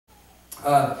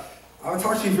I want to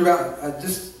talk to you about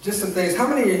just some things. How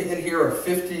many in here are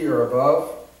 50 or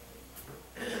above?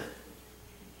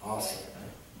 Awesome.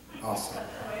 Awesome.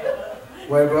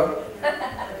 Way above?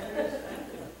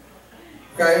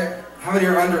 Okay. How many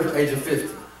are under the age of 50?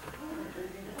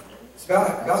 It's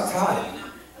about tied.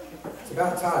 It's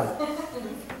about tied.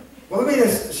 Well, let me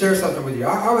just share something with you.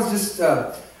 I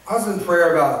was in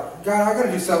prayer about, God, I got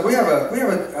to do something. We have a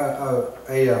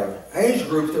age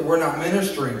group that we're not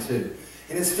ministering to,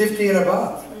 and it's 50 and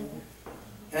above,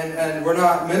 and we're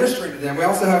not ministering to them. We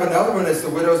also have another one that's the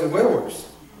widows and widowers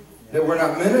that we're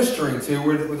not ministering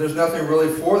to. There's nothing really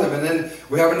for them. And then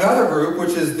we have another group,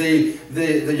 which is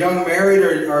the young married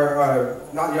or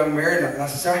not young married. Not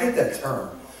necessarily. I hate that term.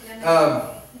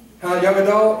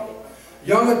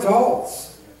 Young adults.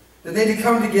 That need to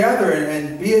come together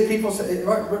and be at people's...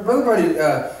 Brother Buddy,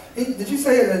 did you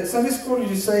say it in Sunday school, or did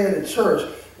you say it at church,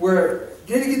 where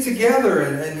you need to get together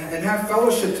and have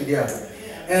fellowship together?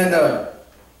 And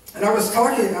I was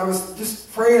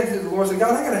just praying to the Lord, saying,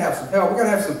 God, I got to have some help. We've got to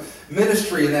have some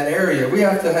ministry in that area. We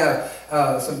have to have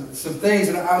some things.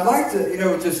 And I'd like to,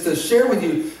 just to share with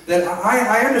you that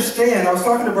I understand. I was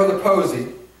talking to Brother Posey,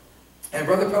 and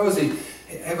Brother Posey,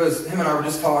 him and I were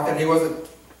just talking.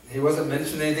 He wasn't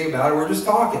mentioning anything about it. We were just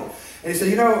talking. And he said,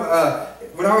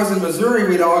 when I was in Missouri,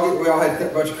 we all had a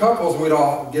bunch of couples, and we'd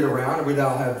all get around, and we'd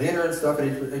all have dinner and stuff at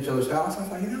each other's house. I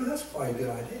thought, that's probably a good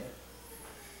idea.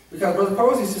 Because Brother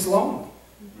Posey's just lonely.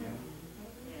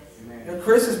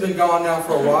 Chris has been gone now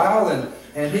for a while,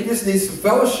 and he just needs some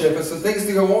fellowship and some things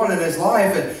to go on in his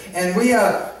life. And we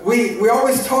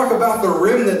always talk about the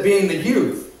remnant being the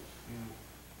youth.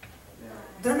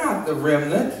 They're not the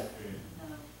remnant.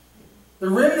 The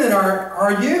remnant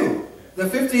are you, the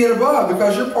 50 and above,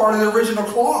 because you're part of the original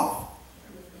cloth.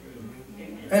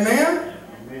 Amen?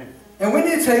 And we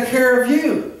need to take care of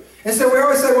you. And so we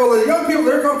always say, well, the young people,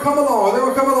 they're going to come along. They're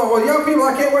going to come along. Well, young people,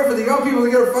 I can't wait for the young people to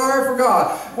get a fire for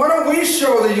God. Why don't we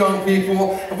show the young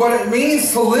people what it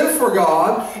means to live for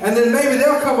God, and then maybe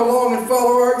they'll come along and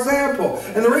follow our example.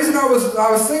 And the reason I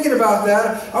was thinking about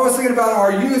that, I was thinking about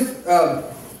our youth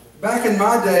back in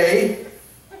my day.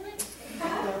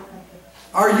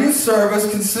 Our youth service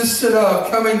consisted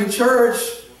of coming to church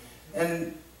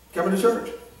and coming to church.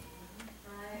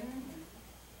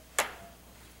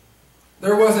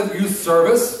 There wasn't youth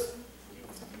service.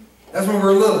 That's when we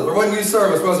were little. There wasn't youth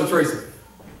service, was there, Tracy?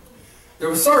 There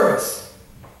was service.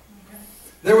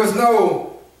 There was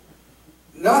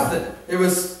nothing. It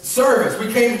was service.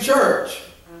 We came to church.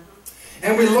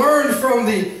 And we learned from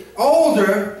the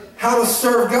older how to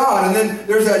serve God. And then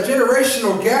there's a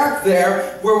generational gap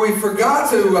there where we forgot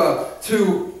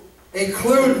to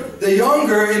include the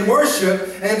younger in worship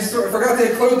and forgot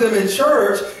to include them in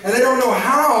church, and they don't know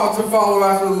how to follow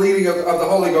after the leading of the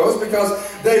Holy Ghost because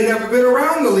they've never been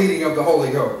around the leading of the Holy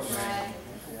Ghost.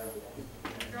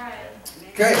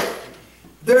 Okay.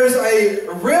 There's a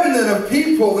remnant of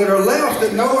people that are left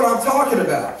that know what I'm talking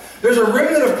about. There's a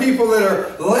remnant of people that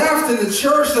are left in the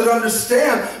church that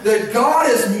understand that God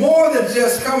is more than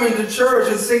just coming to church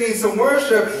and singing some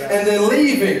worship and then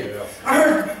leaving. I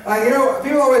heard,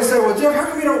 people always say, well, Jeff, how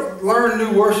come you don't learn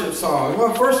new worship songs?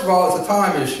 Well, first of all, it's a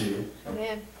time issue.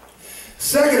 Amen.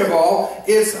 Second of all,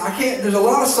 there's a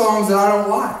lot of songs that I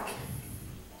don't like.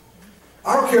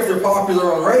 I don't care if they're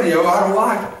popular on the radio, I don't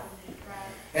like them.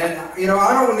 And,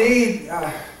 I don't need,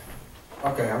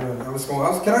 okay,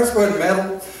 can I just go ahead and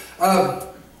meddle?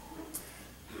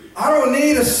 I don't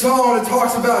need a song that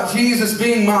talks about Jesus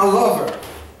being my lover.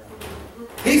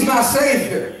 He's my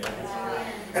Savior.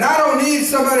 And I don't need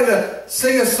somebody to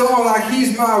sing a song like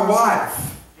He's my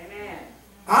wife. Amen.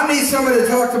 I need somebody to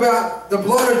talk about the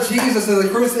blood of Jesus and the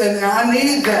crucifix, and I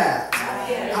need that.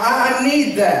 I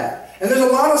need that. And there's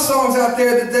a lot of songs out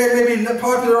there that they may be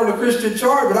popular on the Christian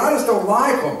chart, but I just don't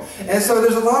like them. And so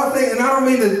there's a lot of things, and I don't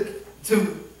mean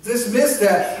to dismiss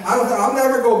that. I'll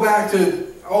never go back to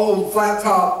old flat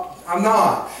top. I'm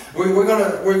not. We're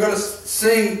gonna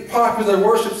sing popular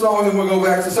worship songs, and we'll go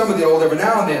back to some of the old every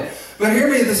now and then. But hear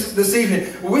me this evening.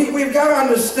 We've got to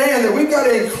understand that we've got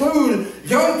to include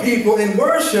young people in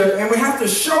worship, and we have to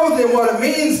show them what it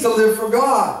means to live for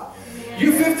God.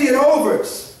 You 50 and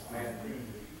overs.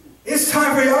 It's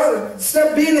time for you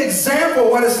to be an example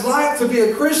of what it's like to be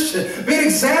a Christian. Be an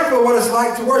example of what it's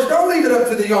like to worship. Don't leave it up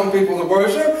to the young people to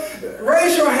worship.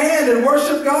 Raise your hand and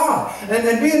worship God.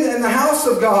 And be in the house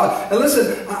of God. And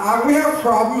listen, we have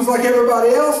problems like everybody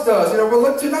else does. Well,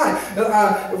 look tonight.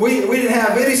 We didn't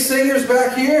have any singers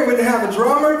back here. We didn't have a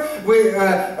drummer.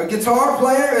 A guitar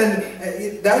player.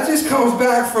 And that just comes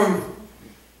back from,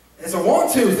 it's a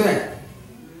want-to thing.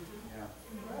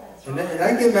 And they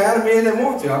can get mad at me if they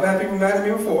want to. I've had people mad at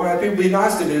me before. I've had people be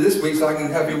nice to me this week so I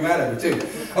can have people mad at me too.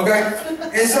 Okay?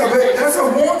 And so but that's a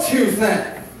want to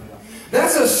thing.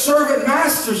 That's a servant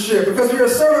mastership. Because if you're a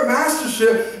servant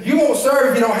mastership, you won't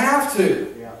serve if you don't have to.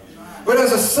 But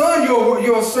as a son,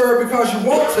 you'll serve because you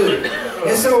want to.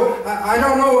 And so I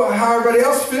don't know how everybody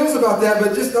else feels about that,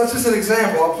 but that's just an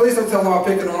example. Please don't tell them I'm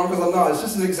picking on them because I'm not. It's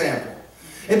just an example.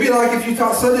 It'd be like if you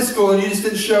taught Sunday school and you just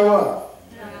didn't show up.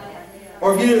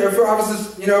 Or if I was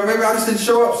just, maybe I just didn't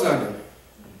show up Sunday.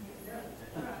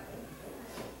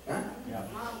 Huh?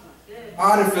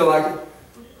 I didn't feel like it.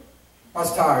 I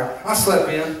was tired. I slept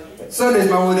in. Sunday's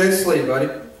my only day to sleep, buddy.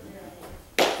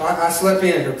 I slept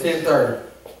in until 10:30.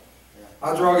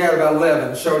 I drove out about 11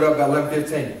 and showed up about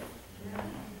 11:15.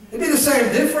 It'd be the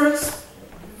same difference.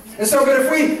 And so, but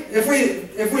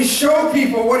if we show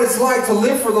people what it's like to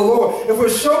live for the Lord, if we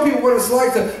show people what it's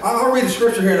like to, I'll read the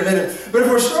scripture here in a minute, but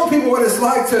if we show people what it's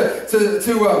like to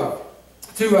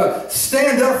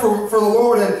stand up for the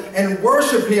Lord and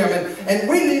worship Him, and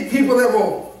we need people that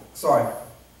will,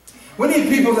 we need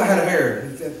people that had hair.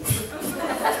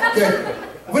 Okay.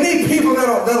 We need people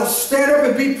that'll stand up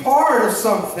and be part of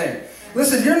something.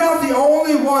 Listen, you're not the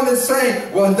only one that's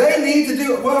saying, well, they need to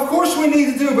do it. Well, of course we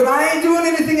need to do it, but I ain't doing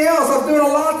anything else. I'm doing a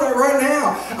lot right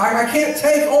now. I can't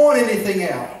take on anything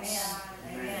else.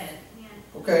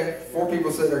 Okay, 4 people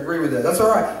said they agree with that. That's all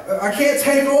right. I can't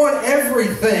take on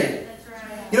everything.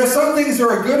 Some things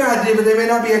are a good idea, but they may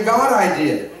not be a God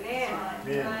idea.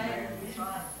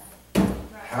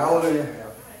 Hallelujah.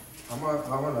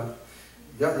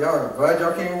 Y'all are glad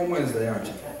y'all came on Wednesday, aren't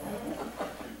you?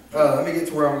 Let me get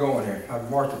to where I'm going here. I've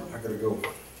marked it. I gotta go.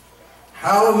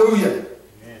 Hallelujah.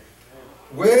 Amen.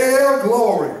 Well,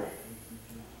 glory.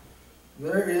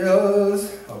 There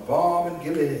is a balm in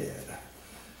Gilead.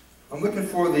 I'm looking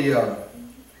for the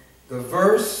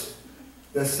verse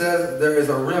that says there is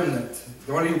a remnant.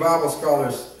 One of you Bible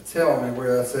scholars tell me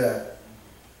where that's at.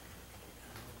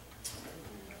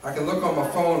 I can look on my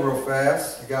phone real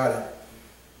fast. I got it.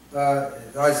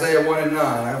 Isaiah 1 and 9.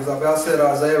 I was about to say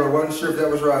Isaiah, but I wasn't sure if that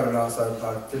was right or not, so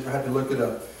I had to look it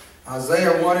up.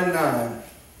 Isaiah 1 and 9.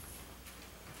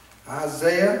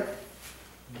 Isaiah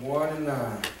 1 and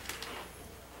 9.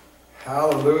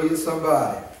 Hallelujah,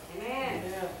 somebody. Amen.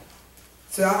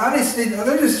 So let me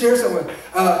just share something.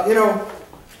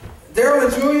 Daryl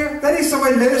and Julia, they need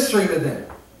somebody ministering to them.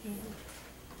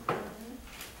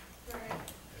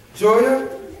 Julia,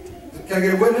 can I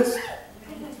get a witness?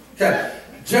 Okay.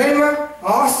 Jayla,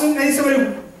 Austin, they need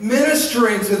somebody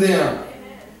ministering to them.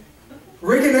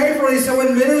 Rick and April need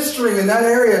someone ministering in that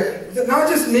area. Not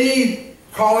just me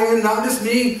calling in, not just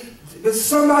me, but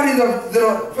somebody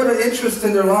that'll put an interest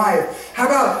in their life. How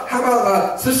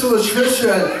about Sister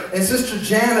Latricia and Sister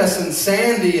Janice and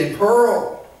Sandy and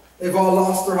Pearl? They've all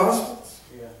lost their husbands.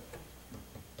 Yeah.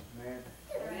 Man.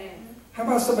 How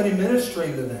about somebody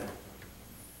ministering to them?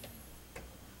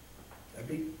 That'd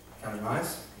be kind of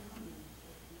nice.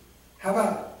 How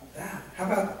about that? How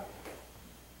about,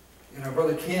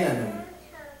 Brother Ken,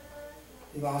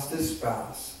 he lost his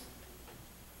spouse.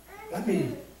 That'd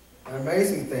be an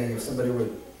amazing thing if somebody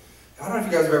would. I don't know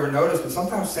if you guys have ever noticed, but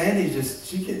sometimes Sandy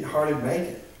she can hardly make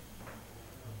it.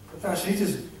 Sometimes she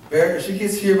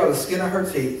gets here by the skin of her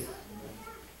teeth.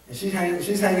 And she's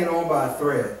hanging on by a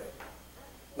thread.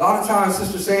 A lot of times,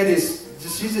 Sister Sandy's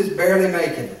just barely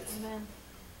making it.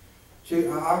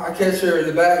 I catch her in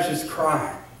the back, she's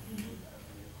crying.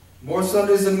 More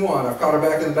Sundays than one. I've caught her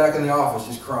back in the office.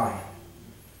 She's crying.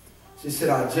 She said,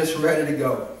 I'm just ready to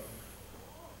go.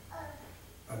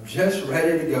 I'm just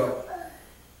ready to go.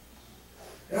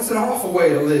 That's an awful way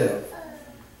to live.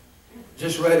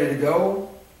 Just ready to go.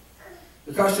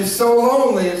 Because she's so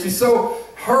lonely and she's so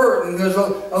hurt, and there's a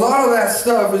lot of that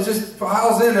stuff. It just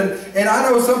piles in, and I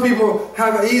know some people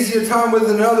have an easier time with it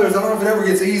than others. I don't know if it ever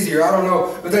gets easier. I don't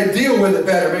know. But they deal with it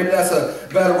better. Maybe that's a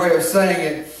better way of saying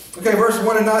it. Okay, verse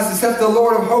 1 and 9 says, except the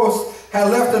Lord of hosts had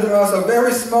left unto us a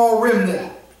very small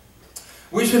remnant.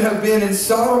 We should have been in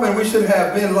Sodom, and we should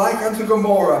have been like unto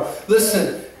Gomorrah.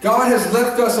 Listen, God has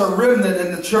left us a remnant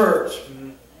in the church.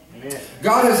 Amen.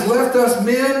 God has left us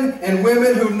men and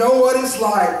women who know what it's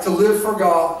like to live for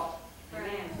God.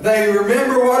 They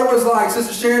remember what it was like.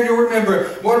 Sister Sharon, you'll remember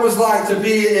what it was like to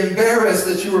be embarrassed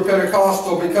that you were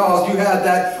Pentecostal because you had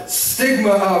that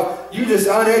stigma of you just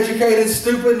uneducated,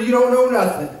 stupid, and you don't know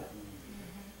nothing.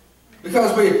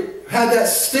 Because we had that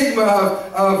stigma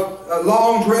of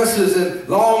long dresses and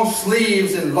long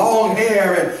sleeves and long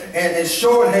hair and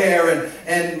short hair,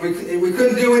 and we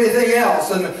couldn't do anything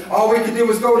else. And all we could do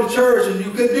was go to church, and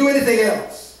you couldn't do anything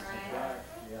else.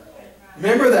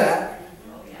 Remember that?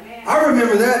 I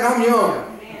remember that, and I'm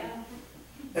young.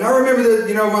 And I remember that,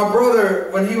 you know, my brother,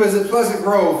 when he was at Pleasant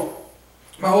Grove,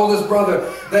 my oldest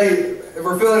brother, they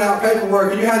were filling out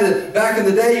paperwork, and you had to, back in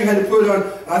the day, you had to put on,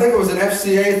 I think it was an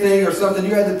FCA thing or something,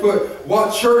 you had to put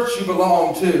what church you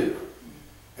belonged to.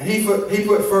 And he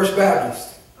put First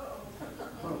Baptist.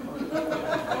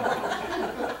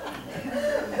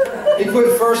 He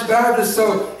put First Baptist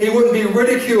so he wouldn't be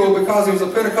ridiculed because he was a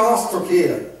Pentecostal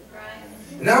kid.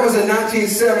 And that was in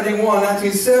 1971,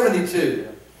 1972.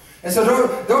 And so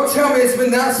don't tell me it's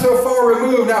been that so far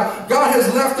removed. Now, God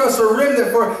has left us a remnant.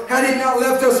 For had He not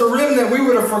left us a remnant, we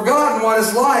would have forgotten what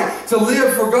it's like to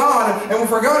live for God, and we've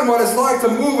forgotten what it's like to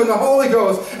move in the Holy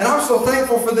Ghost. And I'm so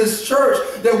thankful for this church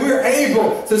that we're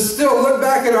able to still look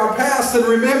back at our past and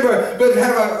remember, but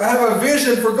have a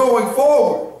vision for going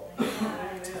forward.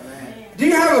 Do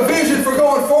you have a vision for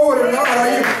going forward or not?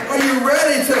 Are you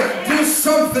ready to do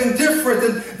something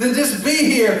different than just be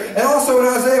here? And also in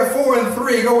Isaiah 4 and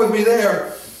 3, go with me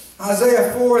there.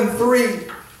 Isaiah 4 and 3.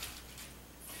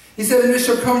 He said, and it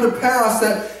shall come to pass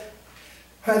that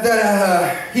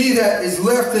he that is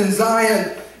left in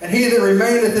Zion and he that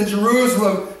remaineth in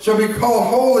Jerusalem shall be called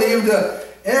holy, even to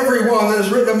everyone that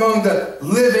is written among the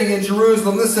living in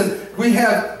Jerusalem. Listen, we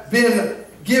have been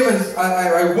given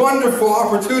a wonderful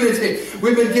opportunity.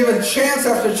 We've been given chance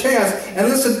after chance. And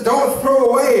listen, don't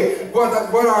throw away what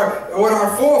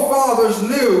our forefathers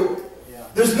knew.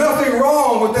 There's nothing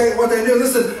wrong with what they knew.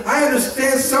 Listen, I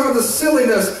understand some of the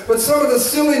silliness, but some of the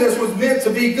silliness was meant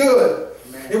to be good.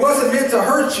 It wasn't meant to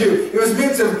hurt you. It was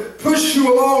meant to push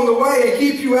you along the way and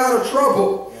keep you out of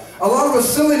trouble. A lot of the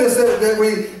silliness that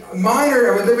we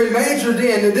majored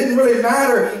in, it didn't really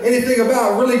matter anything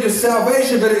about really just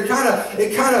salvation, but it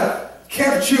kind of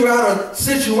kept you out of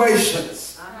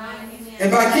situations.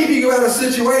 And by keeping you out of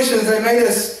situations, they made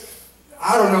us,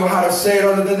 I don't know how to say it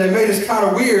other than they made us kind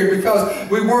of weird, because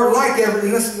we weren't like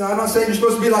I'm not saying you're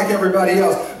supposed to be like everybody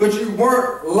else, but you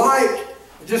weren't like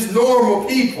just normal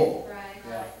people.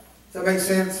 Does that make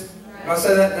sense? Did I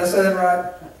say that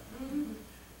right?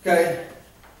 Okay.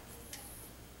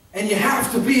 And you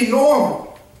have to be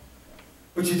normal,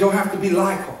 but you don't have to be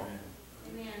like them.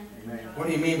 Amen. What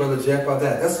do you mean, Brother Jeff, by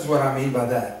that? This is what I mean by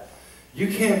that. You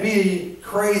can't be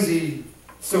crazy,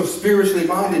 so spiritually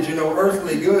minded, you know,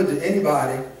 earthly good to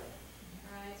anybody.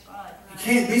 You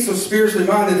can't be so spiritually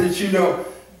minded that you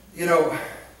know,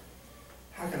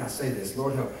 how can I say this?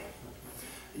 Lord help me.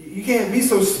 You can't be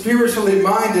so spiritually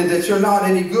minded that you're not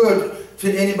any good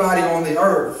to anybody on the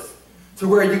earth. To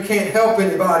where you can't help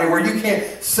anybody, where you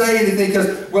can't say anything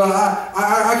because, well,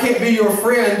 I can't be your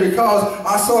friend because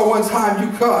I saw one time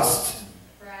you cussed.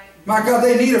 Right. My God,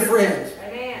 they need a friend.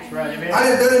 Amen. Right, amen.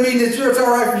 That doesn't mean that it's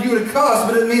all right for you to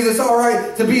cuss, but it means it's all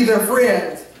right to be their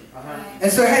friend.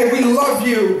 And say, hey, we love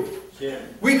you. Yeah.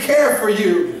 We care for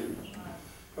you.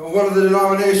 And one of the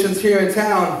denominations here in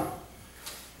town,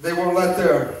 they won't let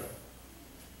their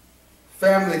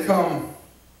family come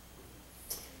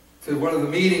to one of the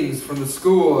meetings from the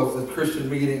school of the Christian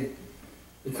meeting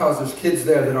because there's kids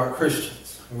there that aren't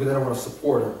Christians and they don't want to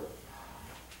support them.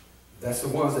 That's the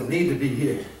ones that need to be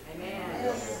here. Amen.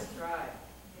 That's right.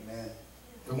 Amen.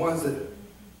 The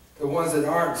ones that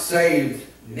aren't saved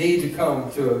need to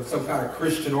come to some kind of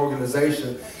Christian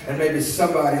organization, and maybe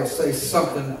somebody will say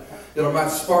something that might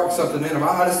spark something in them.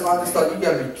 I just thought, you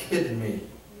got to be kidding me.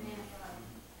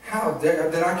 How dare,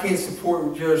 then I can't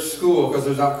support your school because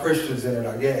there's not Christians in it,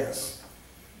 I guess.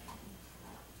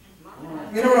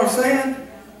 You know what I'm saying?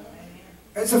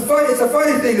 It's a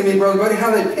funny thing to me, Brother Buddy,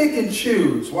 how they pick and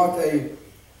choose what they,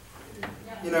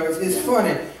 you know, it's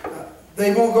funny.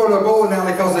 They won't go to a bowling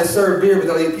alley because they serve beer, but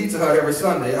they'll eat Pizza Hut every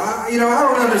Sunday. I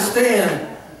don't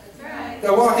understand.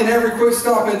 They'll walk in every quick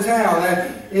stop in town.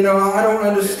 And, I don't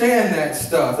understand that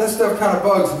stuff. That stuff kind of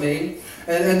bugs me.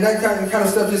 And that kind of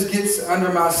stuff just gets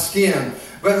under my skin.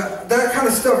 But that kind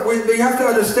of stuff, we have to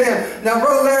understand. Now,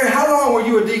 Brother Larry, how long were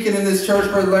you a deacon in this church,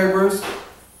 Brother Larry Bruce?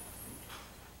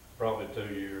 Probably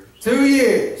 2 years. 2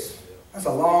 years. That's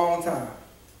a long time.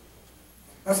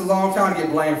 That's a long time to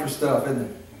get blamed for stuff, isn't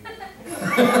it?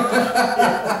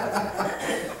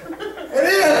 It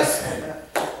is.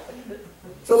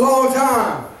 It's a long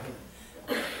time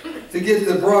to get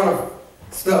the brunt of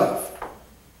stuff.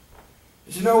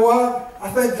 But you know what? I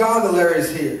thank God that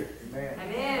Larry's here.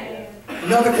 Amen.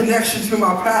 Another connection to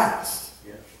my past.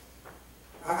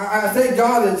 I thank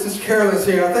God that Sister Carolyn's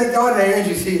here. I thank God that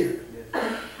Angie's here.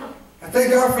 I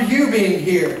thank God for you being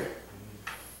here.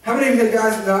 How many of you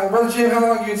guys, Brother Jim, how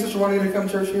long have you and Sister Juanita come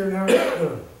to church here now?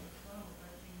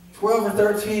 12 or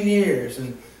 13 years.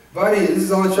 And buddy, this is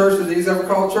the only church that he's ever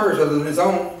called church other than his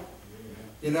own.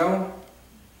 You know?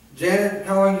 Janet,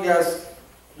 how long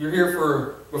you You're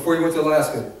here before you went to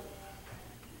Alaska.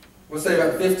 We'll say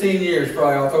about 15 years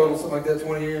probably all total, something like that,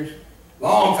 20 years.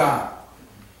 Long time.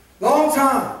 Long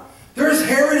time. There's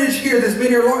heritage here that's been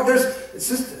here long. It's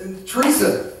just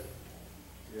Teresa.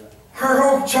 Her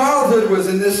whole childhood was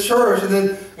in this church, and then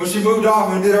when she moved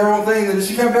off and did her own thing, then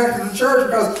she came back to the church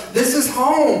because this is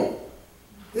home.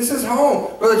 This is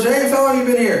home. Brother James, how long have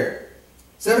you been here?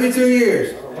 72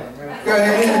 years.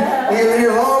 Okay, he's been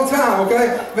here a long time,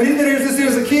 okay? But he's been here since he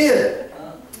was a kid.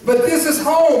 But this is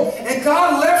home, and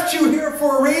God left you here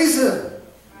for a reason.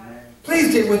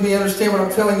 Please get with me and understand what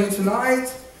I'm telling you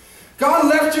tonight. God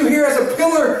left you here as a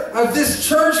pillar of this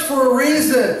church for a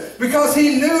reason, because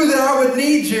He knew that I would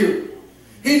need you.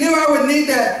 He knew I would need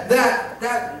that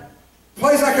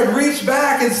place I could reach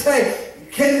back and say,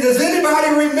 does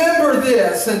anybody remember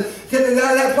this? And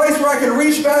that place where I can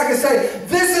reach back and say,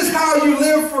 this is how you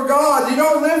live for God. You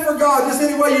don't live for God just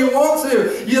any way you want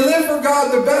to. You live for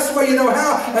God the best way you know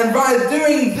how, and by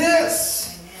doing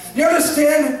this. You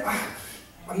understand?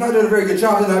 I'm not doing a very good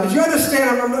job tonight, but you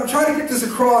understand, I'm trying to get this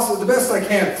across the best I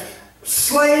can.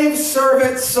 Slave,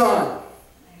 servant, son.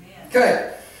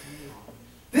 Okay.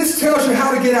 This tells you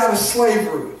how to get out of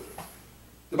slavery.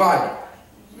 The Bible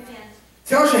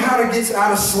tells you how to get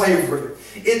out of slavery.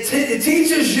 It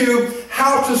teaches you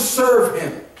how to serve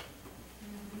Him.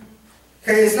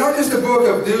 Okay, it's not just a book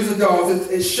of do's and don'ts.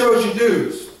 It shows you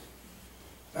do's.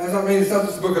 That doesn't mean it's not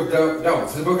just a book of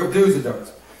don'ts. It's a book of do's and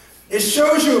don'ts. It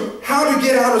shows you how to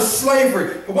get out of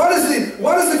slavery. What is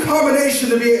the combination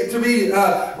to be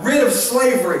rid of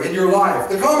slavery in your life?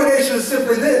 The combination is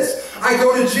simply this. I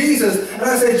go to Jesus and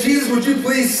I say, Jesus, would you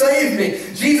please save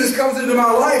me? Jesus comes into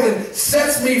my life and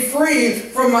sets me free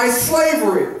from my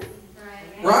slavery.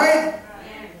 Right?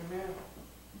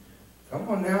 Come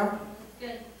on now.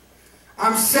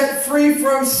 I'm set free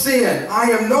from sin. I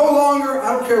am no longer,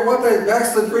 I don't care what the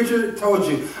backslid preacher told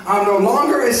you, I'm no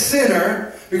longer a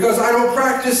sinner because I don't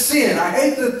practice sin. I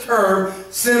hate the term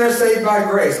sinner saved by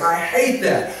grace. I hate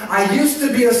that. I used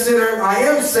to be a sinner. I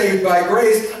am saved by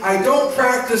grace. I don't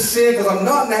practice sin because I'm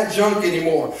not in that junk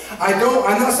anymore. I'm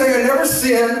not saying I never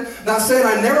sin. Not saying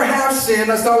I never have sinned.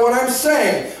 That's not what I'm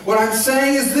saying. What I'm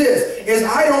saying is this, is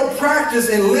I don't practice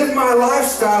and live my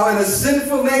lifestyle in a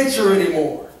sinful nature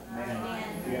anymore.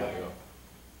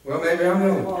 Well, maybe I'm the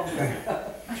only one.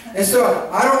 And so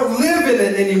I don't live in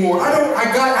it anymore. I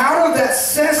got out of that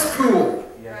cesspool.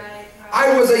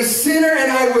 I was a sinner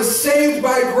and I was saved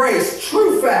by grace.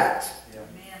 True fact.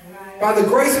 By the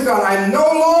grace of God. I'm no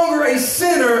longer a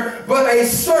sinner, but a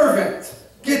servant.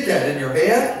 Get that in your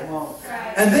head.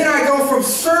 And then I go from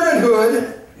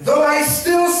servanthood, though I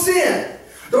still sin,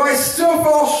 though I still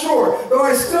fall short, though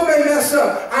I still may mess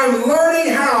up, I'm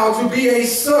learning how to be a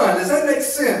son. Does that make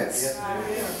sense?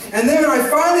 And then when I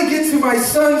finally get to my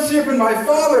sonship and my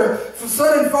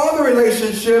son and father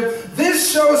relationship,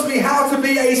 this shows me how to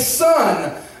be a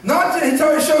son.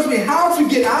 It shows me how to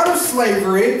get out of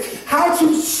slavery, how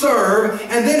to serve,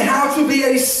 and then how to be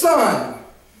a son.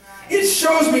 It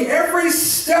shows me every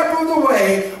step of the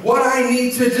way what I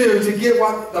need to do to get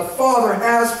what the Father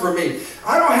has for me.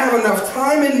 I don't have enough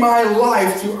time in my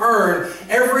life to earn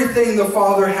everything the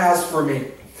Father has for me.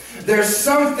 There's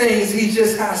some things He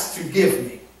just has to give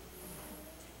me.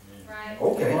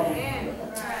 Okay.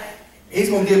 He's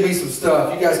going to give me some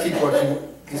stuff. You guys keep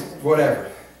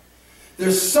whatever.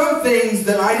 There's some things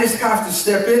that I just have to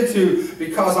step into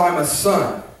because I'm a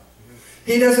son.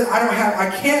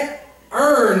 I can't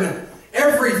earn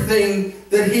everything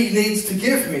that He needs to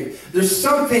give me. There's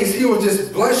some things He will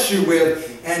just bless you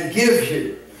with and give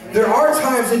you. There are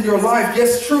times in your life,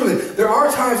 yes, truly, there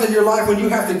are times in your life when you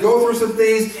have to go through some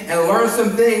things and learn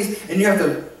some things, and you have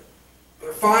to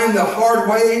find the hard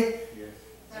way.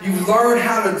 You've learned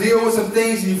how to deal with some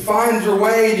things, and you find your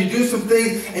way, and you do some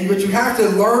things, but you have to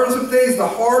learn some things the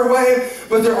hard way.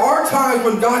 But there are times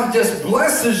when God just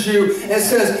blesses you and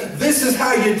says, this is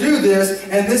how you do this,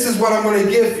 and this is what I'm going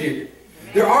to give you.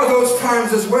 There are those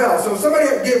times as well. So somebody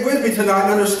get with me tonight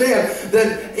and understand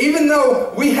that even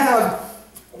though we have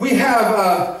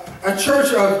a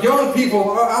church of young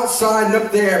people outside and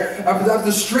up there, up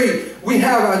the street. We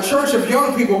have a church of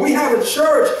young people. We have a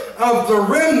church of the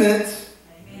remnant.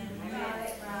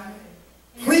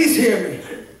 Please hear me.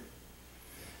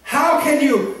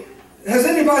 Has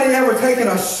anybody ever taken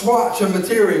a swatch of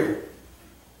material?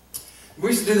 We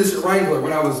used to do this at Wrangler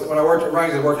when I worked at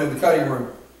Wrangler, working in the cutting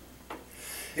room.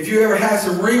 If you ever had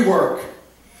some rework,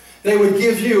 they would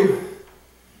give you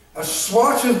a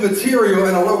swatch of material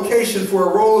and a location for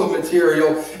a roll of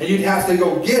material, and you'd have to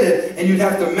go get it, and you'd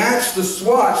have to match the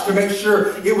swatch to make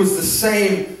sure it was the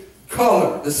same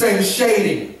color, the same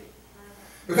shading.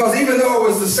 Because even though it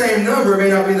was the same number, it may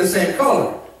not be the same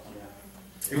color.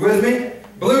 You with me?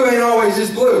 Blue ain't always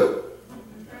just blue.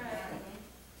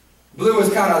 Blue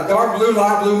is kind of dark blue,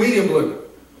 light blue, medium blue.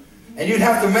 And you'd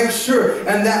have to make sure.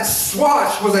 And that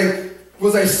swatch was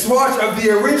a swatch of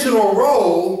the original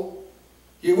roll.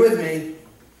 You with me?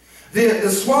 The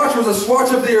swatch was a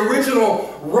swatch of the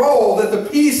original roll that the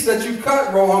piece that you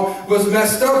cut wrong was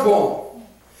messed up on.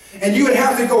 And you would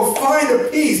have to go find a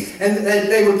piece, and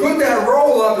they would put that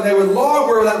roll up, and they would log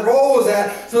where that roll was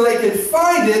at, so they could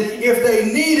find it if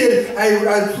they needed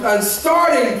a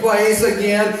starting place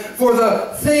again for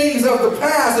the things of the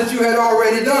past that you had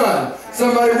already done.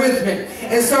 Somebody with me?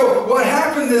 And so what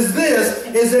happened is this,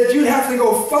 is that you'd have to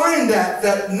go find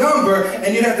that number,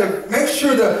 and you'd have to make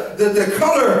sure that the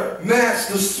color matched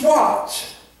the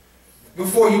swatch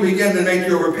before you begin to make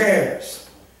your repairs.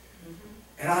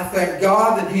 And I thank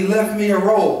God that He left me a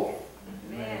roll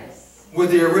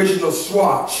with the original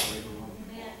swatch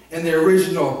and the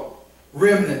original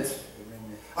remnant.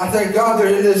 I thank God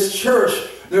that in this church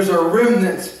there's a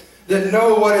remnant that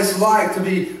know what it's like to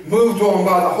be moved on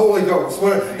by the Holy Ghost.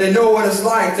 They know what it's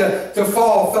like to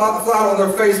fall flat on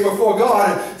their face before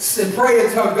God and pray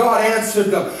until God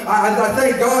answered them. I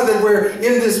thank God that we're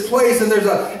in this place, and there's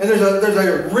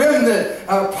a remnant,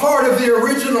 part of the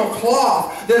original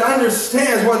cloth that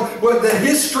understands what the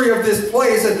history of this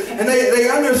place, and they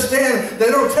understand. They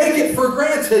don't take it for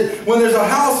granted when there's a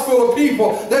house full of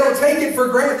people. They don't take it for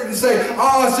granted and say,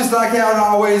 oh, it's just like how it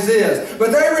always is.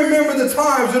 But they remember the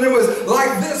times when it was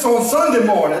like this on Sunday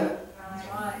morning.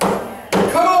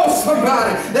 Come on,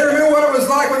 somebody. They remember what it was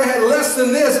like when they had less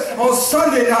than this on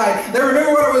Sunday night. They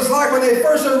remember what it was like when they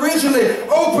first originally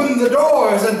opened the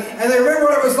doors. And they remember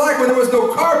what it was like when there was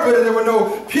no carpet and there were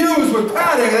no pews with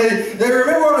padding. They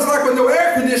remember what it was like with no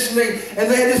air conditioning and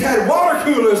they just had water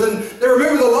coolers. And they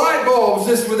remember the light bulbs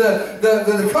just with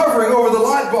the covering over the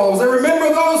light bulbs. They remember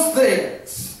those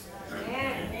things.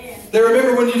 They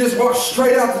remember when you just walked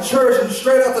straight out the church and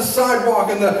straight out the sidewalk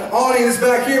and the audience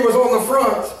back here was on the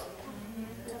front.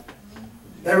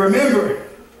 They remember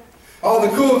all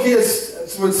the cool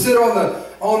kids would sit on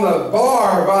the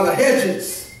bar by the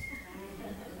hedges.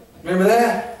 Remember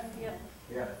that?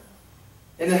 Yeah.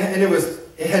 And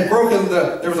it had broken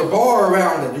there was a bar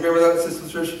around it. You remember that,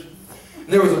 Sister Tricia? And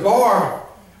there was a bar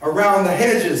around the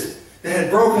hedges that had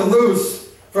broken loose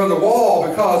from the wall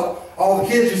because all the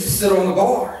kids used to sit on the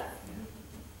bar.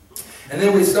 And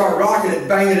then we'd start rocking it,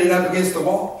 banging it up against the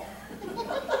wall.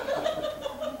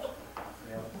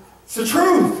 It's the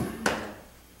truth.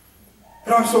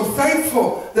 And I'm so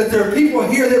thankful that there are people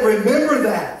here that remember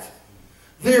that.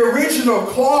 The original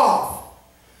cloth,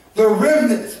 the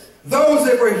remnant, those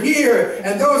that were here,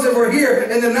 and those that were here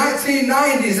in the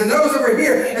 1990s, and those that were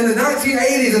here in the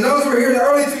 1980s, and those that were here in the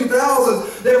early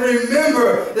 2000s, they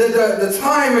remember the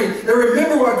timing. They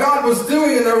remember what God was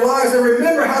doing in their lives. They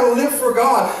remember how to live for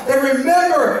God. They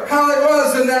remember how it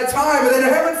was in that time, and they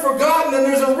haven't forgotten, and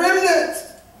there's a remnant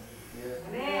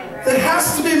that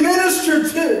has to be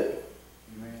ministered to.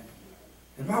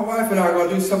 And my wife and I are going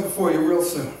to do something for you real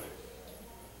soon.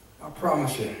 I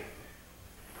promise you.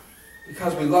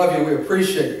 Because we love you, we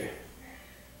appreciate you.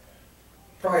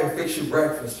 Probably fix you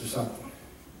breakfast or something.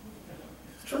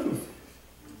 It's truth.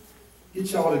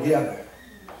 Get y'all together.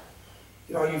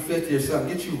 Get all you 50 or something.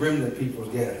 Get you remnant people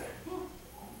together.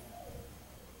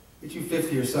 Get you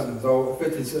 50 or something,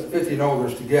 50 and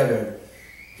olders together.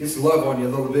 Just love on you a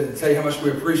little bit and tell you how much we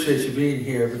appreciate you being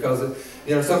here, because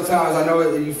sometimes I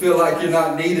know you feel like you're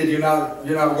not needed, you're not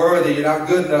worthy, you're not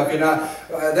good enough,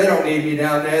 they don't need me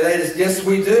down there. They just, yes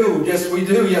we do, yes we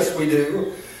do, yes we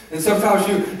do. And sometimes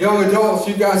you young adults,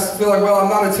 you guys feel like, well, I'm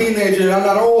not a teenager, and I'm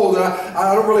not old, and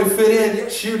I don't really fit in.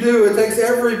 Yes, you do. It takes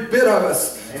every bit of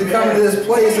us to come into this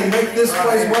place and make this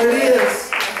place what it is.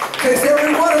 It takes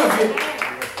every one of you.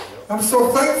 I'm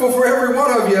so thankful for every one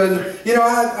of you. And,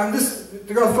 I'm just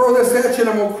going to throw this at you, and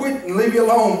I'm going to quit and leave you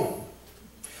alone.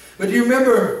 But do you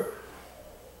remember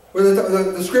where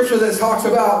the scripture that talks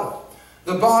about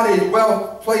the body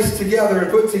well placed together and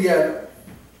put together?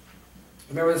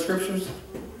 Remember the scriptures?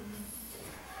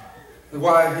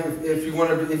 Why,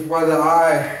 why the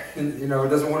eye,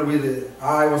 doesn't want to be the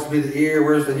eye, wants to be the ear.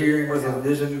 Where's the hearing? Where's the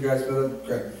vision? You guys feel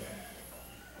that? Okay.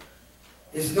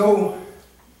 It's no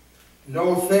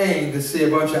thing to see a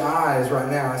bunch of eyes right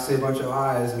now. I see a bunch of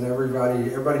eyes, and everybody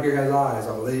here has eyes,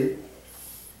 I believe.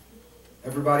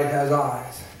 Everybody has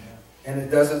eyes, and it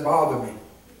doesn't bother me.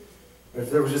 But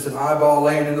if there was just an eyeball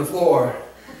laying in the floor,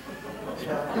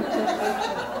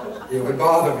 it would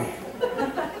bother me.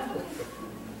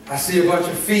 I see a bunch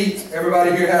of feet.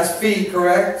 Everybody here has feet,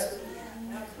 correct?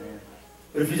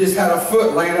 But if you just had a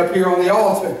foot laying up here on the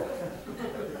altar,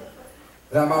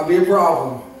 that might be a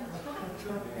problem.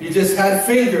 You just had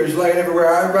fingers laying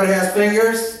everywhere. Everybody has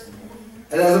fingers.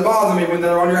 It doesn't bother me when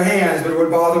they're on your hands, but it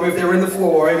would bother me if they were in the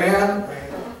floor. Amen?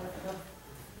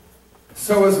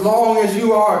 So as long as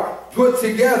you are put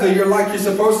together, you're like you're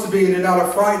supposed to be, and you're not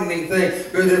a frightening thing.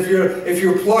 But if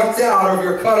you're plucked out or if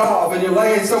you're cut off and you're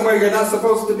laying somewhere you're not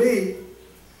supposed to be,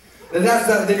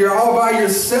 then you're all by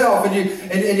yourself, and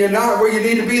you're not where you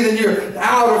need to be. Then you're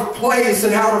out of place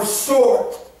and out of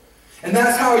sort. And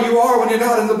that's how you are when you're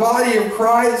not in the body of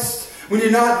Christ. When you're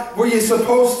not where you're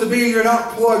supposed to be, you're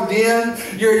not plugged in.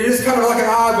 You're just kind of like an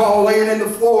eyeball laying in the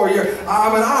floor.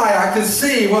 I'm an eye, I can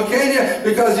see. Well, can you?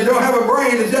 Because you don't have a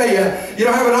brain to tell you. You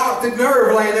don't have an optic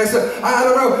nerve laying there. So, I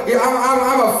don't know.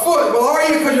 I'm a foot. Well, are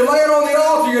you? Because you're laying on the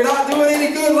altar. You're not doing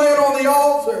any good laying on the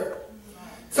altar.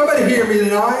 Somebody hear me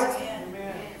tonight?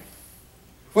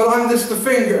 Well, I'm just a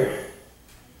finger.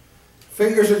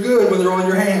 Fingers are good when they're on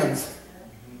your hands.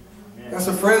 Got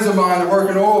some friends of mine that work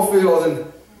in the oil field, and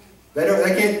they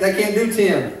can't do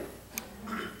 10.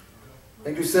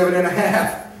 They do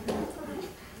 7.5,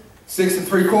 6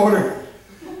 3/4,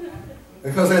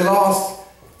 because they lost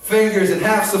fingers and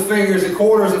halves of fingers and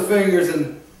quarters of fingers.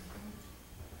 And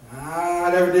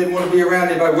I never did want to be around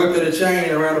anybody whipping a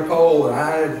chain around a pole.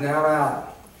 And now I'm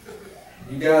out.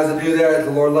 You guys that do that,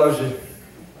 the Lord loves you.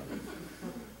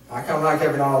 I kind of like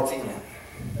having all 10.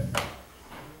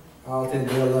 All 10,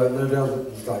 they'll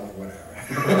just like whatever.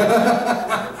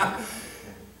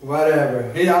 Whatever.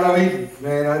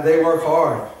 Man, they work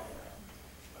hard.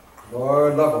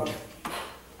 Lord love them.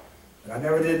 But I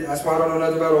never did. That's why I don't know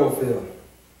nothing about oil field.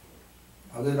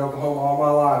 I lived in Oklahoma all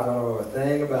my life. I don't know a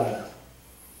thing about it.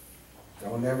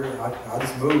 I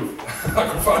just move. I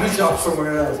can find a job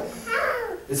somewhere else.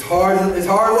 It's hard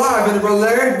life, isn't it, Brother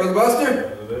Larry? Brother Buster?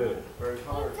 It is. Very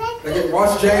hard.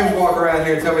 Watch James walk around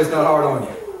here and tell me it's not hard on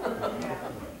you.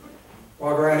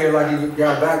 Walk around here like you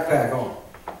got a backpack on.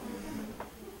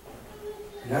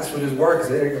 And that's what his work is.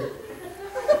 There you go.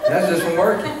 That's just from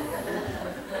working.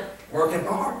 Working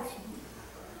hard.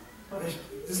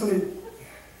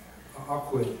 I'll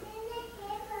quit.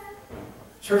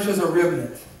 Church is a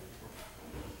remnant.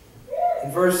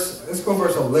 Let's go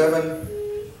verse 11.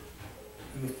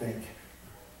 Let me think.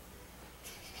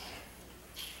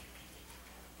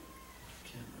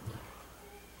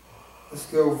 Let's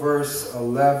go verse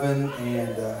 11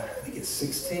 and I think it's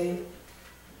 16.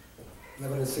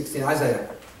 11 and 16. Isaiah.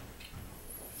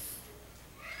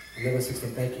 11 and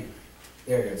 16. Thank you.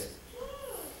 There it is.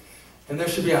 And there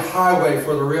should be a highway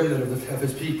for the remnant of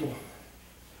his people,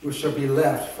 which shall be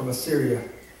left from Assyria,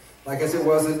 like as it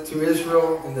was to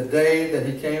Israel in the day that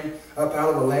he came up out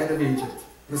of the land of Egypt.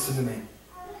 Listen to me.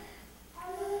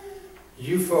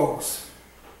 You folks,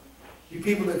 you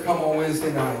people that come on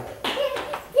Wednesday night,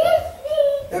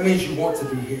 that means you want to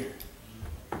be here.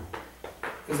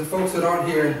 Because the folks that aren't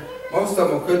here, most of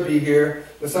them could be here,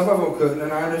 but some of them couldn't,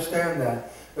 and I understand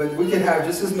that. But we can have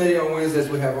just as many on Wednesday as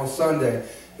we have on Sunday.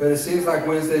 But it seems like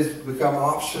Wednesdays become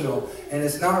optional. And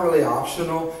it's not really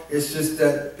optional. It's just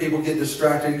that people get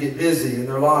distracted and get busy in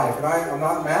their life. And I'm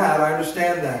not mad. I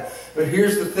understand that. But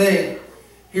here's the thing.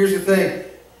 Here's the thing.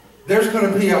 There's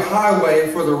going to be a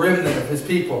highway for the remnant of his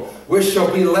people, which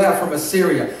shall be left from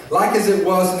Assyria, like as it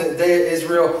was in the day of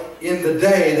Israel, in the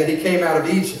day that he came out of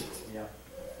Egypt. Yeah.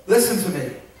 Listen to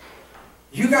me.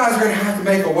 You guys are going to have to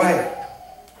make a way.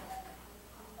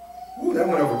 Ooh, that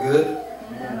went over good.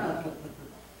 Yeah.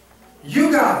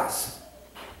 You guys,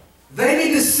 they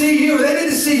need to see you. They need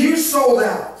to see you sold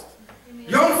out.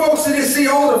 Young folks need to see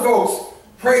older folks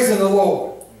praising the Lord.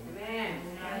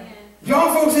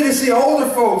 Young folks need to see older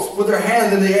folks with their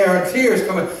hands in the air and tears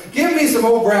coming. Give me some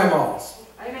old grandmas.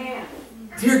 Amen.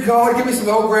 Dear God, give me some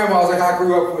old grandmas like I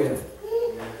grew up with.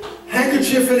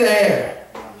 Handkerchief in the air.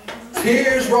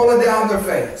 Tears rolling down their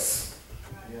face.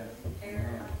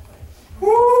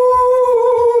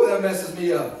 Woo! That messes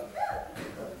me up.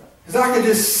 Because I can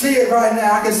just see it right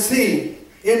now. I can see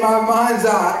in my mind's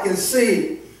eye. I can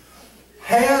see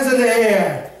hands in the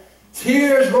air.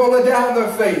 Tears rolling down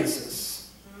their faces.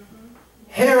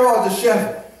 Hair all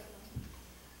disheveled.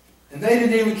 And they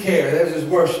didn't even care. They were just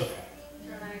worshiping.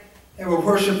 They were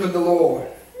worshiping the Lord.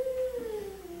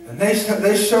 And they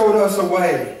showed us a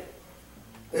way.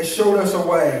 They showed us a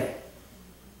way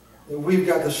that we've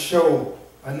got to show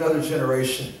another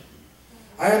generation.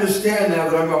 I understand now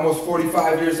that I'm almost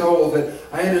 45 years old, that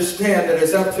I understand that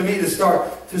it's up to me to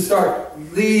start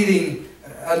leading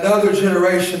another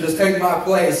generation to take my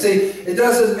place. See, it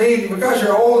doesn't mean, because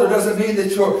you're older, doesn't mean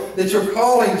that your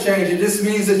calling changes. It just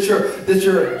means that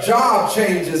your job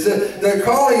changes. The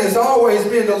calling has always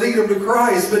been to lead them to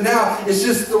Christ, but now it's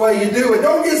just the way you do it.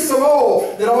 Don't get so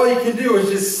old that all you can do is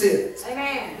just sit.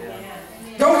 Amen.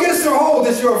 Don't get so old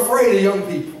that you're afraid of young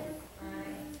people.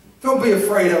 Don't be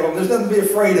afraid of them. There's nothing to be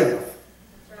afraid of.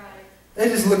 They're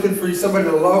just looking for somebody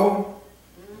to love them.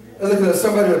 They're looking at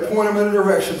somebody to point them in a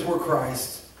direction toward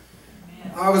Christ.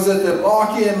 I was at the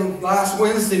lock-in last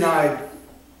Wednesday night,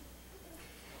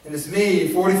 and it's me,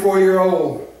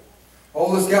 44-year-old,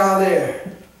 oldest guy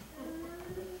there.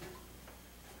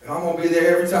 And I'm going to be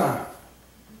there every time.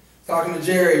 Talking to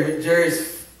Jerry.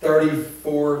 Jerry's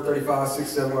 34, 35,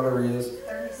 67, whatever he is.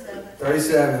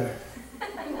 37.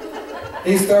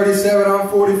 He's 37, I'm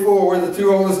 44. We're the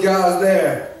two oldest guys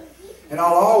there. And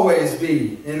I'll always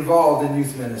be involved in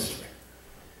youth ministry.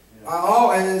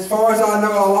 And as far as I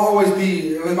know, I'll always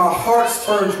be, with my heart's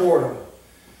turned toward them.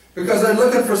 Because they're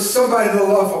looking for somebody to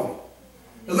love them.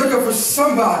 They're looking for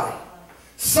somebody.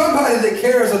 Somebody that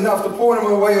cares enough to point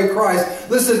them away with Christ.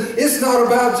 Listen, it's not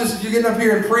about just you getting up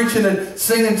here and preaching and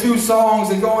singing 2 songs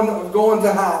and going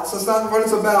to house. That's not what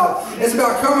it's about. It's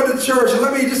about coming to church. And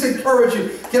let me just encourage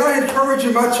you. Can I encourage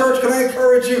you, my church? Can I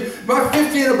encourage you, my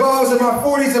 50 and above and my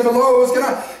 40s and belows?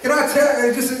 Can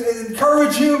I just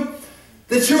encourage you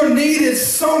that you're needed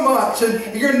so much,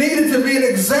 and you're needed to be an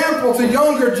example to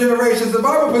younger generations. The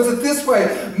Bible puts it this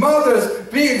way: mothers,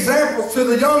 be examples to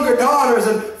the younger daughters,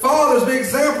 and fathers, be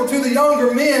example to the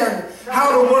younger men,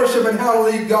 how to worship and how to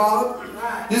lead God.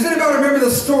 Does anybody remember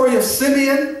the story of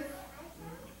Simeon?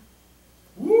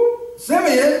 Woo.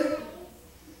 Simeon,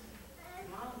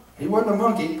 he wasn't a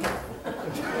monkey.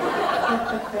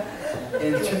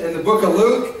 In the book of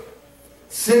Luke,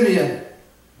 Simeon,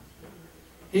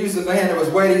 he was the man that was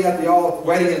waiting at the altar,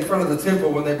 waiting in front of the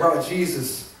temple when they brought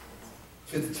Jesus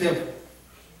to the temple.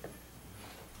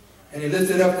 And he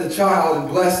lifted up the child and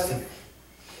blessed him.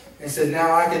 And said,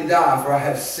 "Now I can die, for I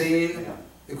have seen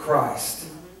the Christ."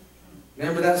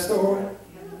 Remember that story?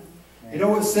 You know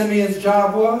what Simeon's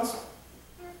job was?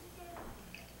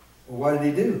 Well, what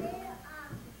did he do?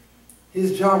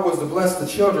 His job was to bless the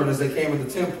children as they came to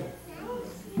the temple.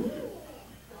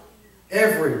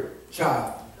 Every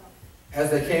child. As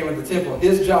they came in the temple,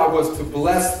 his job was to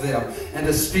bless them and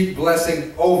to speak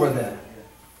blessing over them.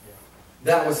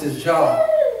 That was his job.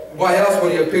 Why else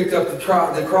would he have picked up the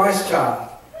Christ child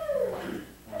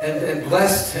and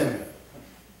blessed him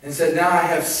and said, "Now I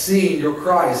have seen your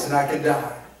Christ and I can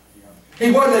die"?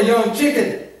 He wasn't a young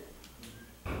chicken.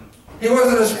 He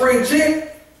wasn't a spring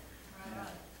chick.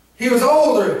 He was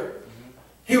older.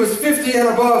 He was 50 and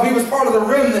above. He was part of the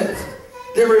remnant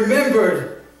that remembered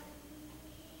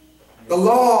the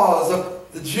laws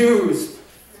of the Jews.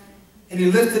 And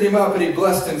he lifted him up and he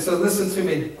blessed him. So listen to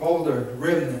me, older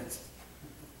remnant,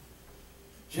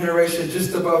 generation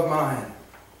just above mine.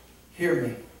 Hear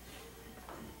me.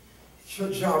 It's your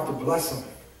job to bless them.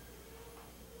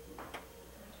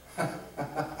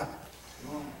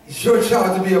 It's your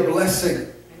job to be a blessing.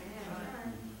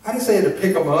 I didn't say to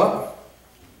pick them up.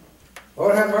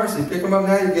 Lord have mercy. Pick them up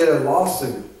now, you get a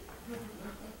lawsuit.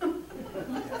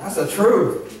 That's the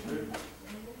truth.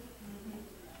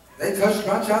 They touched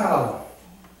my child.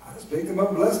 I just picked them up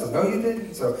and blessed them. No, you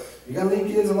didn't. So you got to leave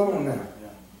kids alone now.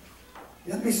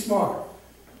 You have to be smart.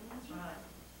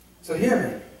 So hear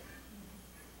me.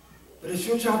 But it's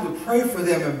your job to pray for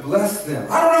them and bless them.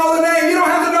 I don't know the name. You don't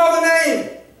have to know the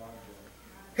name.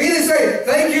 He didn't say,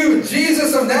 "Thank you,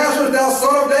 Jesus of Nazareth, thou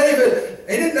son of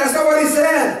David." That's not what he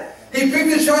said. He picked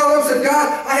the child up and said,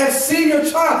 "God, I have seen your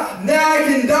child. Now I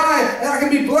can die, and I can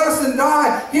be blessed and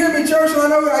die." Hear me, church, and I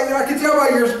know I can tell by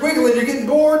your squiggling you're getting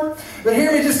bored, but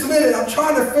hear me just a minute. I'm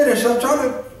trying to finish.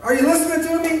 Are you listening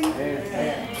to me?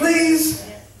 Amen. Please.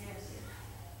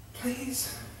 Please.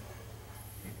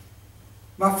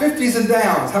 My 50s and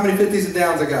downs. How many 50s and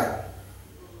downs I got?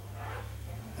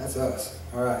 That's us.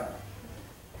 All right.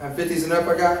 How many 50s and up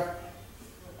I got?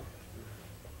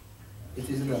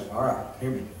 50s and up. All right.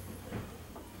 Hear me.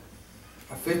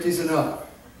 My 50s and up.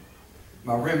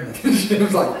 My remnant. It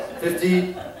was like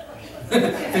 50,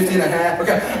 50 and a half.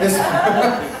 Okay.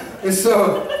 It's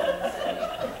so.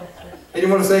 He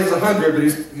didn't want to say it was 100, but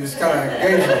he's kind of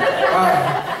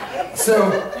gauging.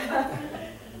 So,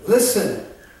 listen.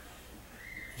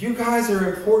 You guys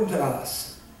are important to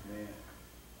us.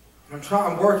 And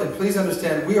I'm working. Please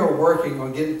understand, we are working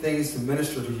on getting things to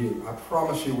minister to you. I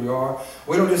promise you we are.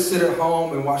 We don't just sit at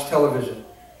home and watch television.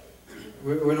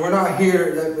 When we're not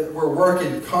here, we're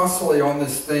working constantly on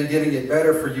this thing, getting it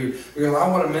better for you. Because I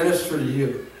want to minister to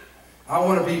you. I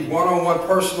want to be one-on-one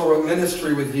personal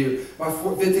ministry with you. My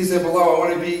 50s and below, I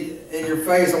want to be in your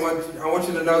face. I want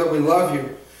you to know that we love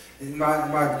you. And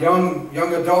my young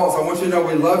adults, I want you to know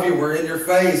we love you. We're in your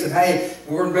face. And hey,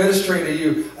 we're ministering to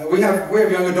you. We have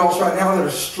young adults right now that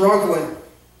are struggling.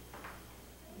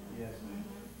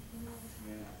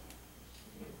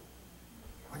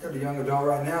 I got a young adult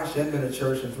right now. She hadn't been at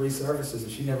church in 3 services,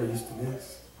 and she never used to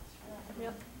miss.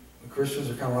 Yep. The Christians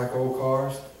are kind of like old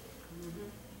cars.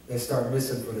 They start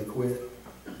missing before they quit.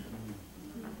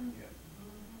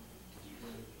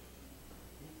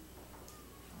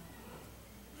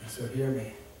 And so hear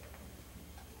me.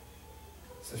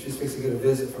 So she's fixing to get a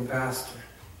visit from Pastor.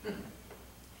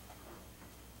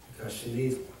 Because she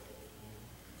needs one.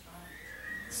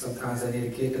 Sometimes they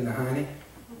need a kick in the hiney. And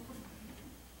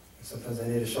sometimes they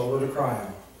need a shoulder to cry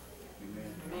on.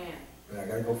 Amen. But I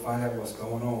got to go find out what's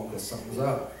going on because something's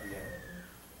up.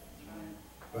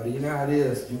 But you know how it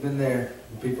is. You've been there.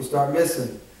 When people start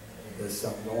missing, there's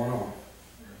something going on.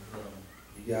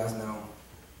 You guys know.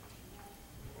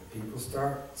 When people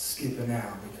start skipping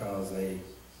out because they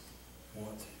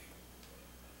want to,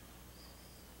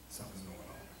 something's going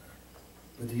on.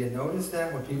 But do you notice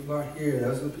that when people aren't here,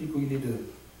 those are the people you need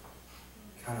to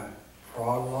kind of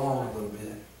prod along a little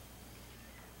bit.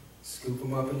 Scoop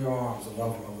them up in your arms and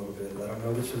love them a little bit. Let them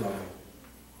know that you love them.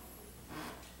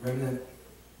 Remnant,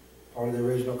 part of the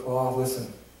original cloth.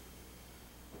 Listen,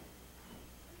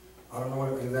 I don't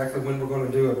know exactly when we're going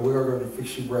to do it, but we are going to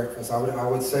fix you breakfast. I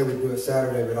would say we'd do it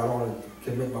Saturday, but I don't want to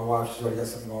commit my wife. She's already got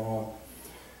something going on.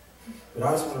 But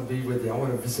I just want to be with you. I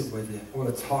want to visit with you. I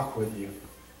want to talk with you.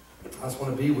 I just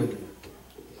want to be with you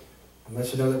and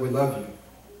let you know that we love you.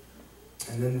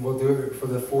 And then we'll do it for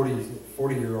the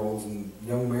 40-year-olds and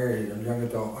young married and young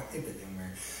adult. I hate that young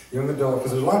married. Young adult,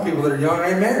 because there's a lot of people that are young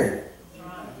and ain't married.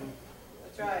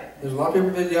 That's right. There's a lot of people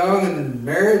who've been young and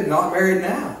married and not married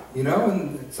now, you know.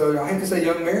 And so I hate to say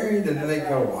young married, and then they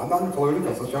go, well, I'm not included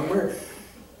because it's young married.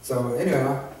 So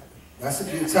anyway,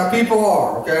 it's how people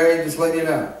are, okay? Just letting you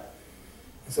know.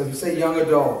 And so if you say young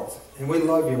adult, and we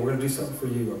love you, we're going to do something for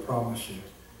you, I promise you.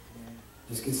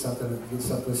 Just get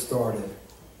something started.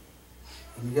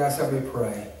 And you guys help me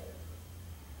pray.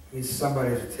 We need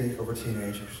somebody to take over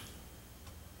teenagers.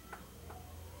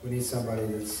 We need somebody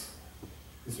that's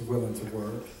willing to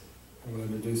work and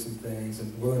willing to do some things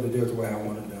and willing to do it the way I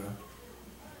want it done.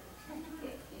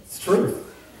 It's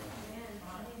truth.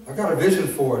 I've got a vision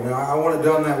for it, and I want it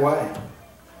done that way.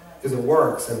 Because it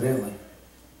works, evidently.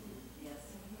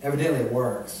 Evidently it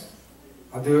works.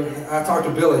 I talked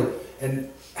to Billy,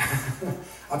 and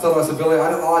I told him, I said, Billy,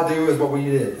 all I do is what we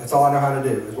did. That's all I know how to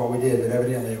do, is what we did, but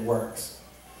evidently it works.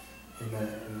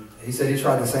 And he said he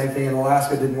tried the same thing in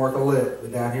Alaska, it didn't work a lick,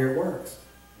 but down here it works.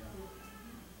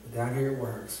 But down here it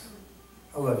works.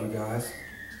 I love you guys.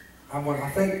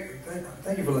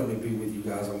 Thank you for letting me be with you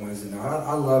guys on Wednesday night.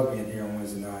 I love being here on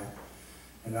Wednesday night.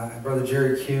 And Brother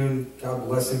Jerry Kuhn, God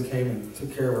bless him, came and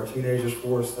took care of our teenagers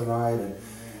for us tonight. And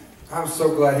I'm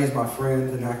so glad he's my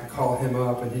friend, and I can call him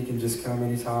up, and he can just come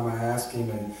anytime I ask him,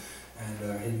 and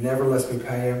he never lets me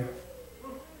pay him.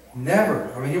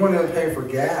 Never. I mean, he won't even pay for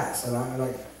gas. And I'm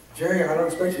like, Jerry, I don't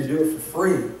expect you to do it for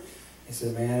free. He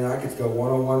said, man, I get to go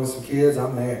one-on-one with some kids,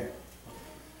 I'm there.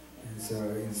 And so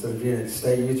instead of being a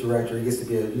state youth director, he gets to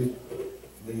be a youth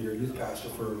leader, youth pastor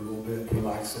for a little bit. He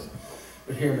likes it.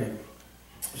 But hear me.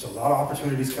 There's a lot of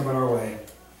opportunities coming our way.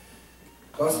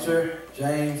 Buster,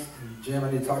 James, and Jim,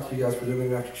 I need to talk to you guys for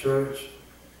doing it after church.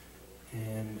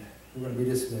 And we're going to be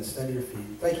dismissed. Stand to your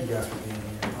feet. Thank you guys for being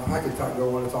here. I could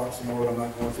go on and talk some more, but I'm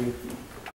not going to.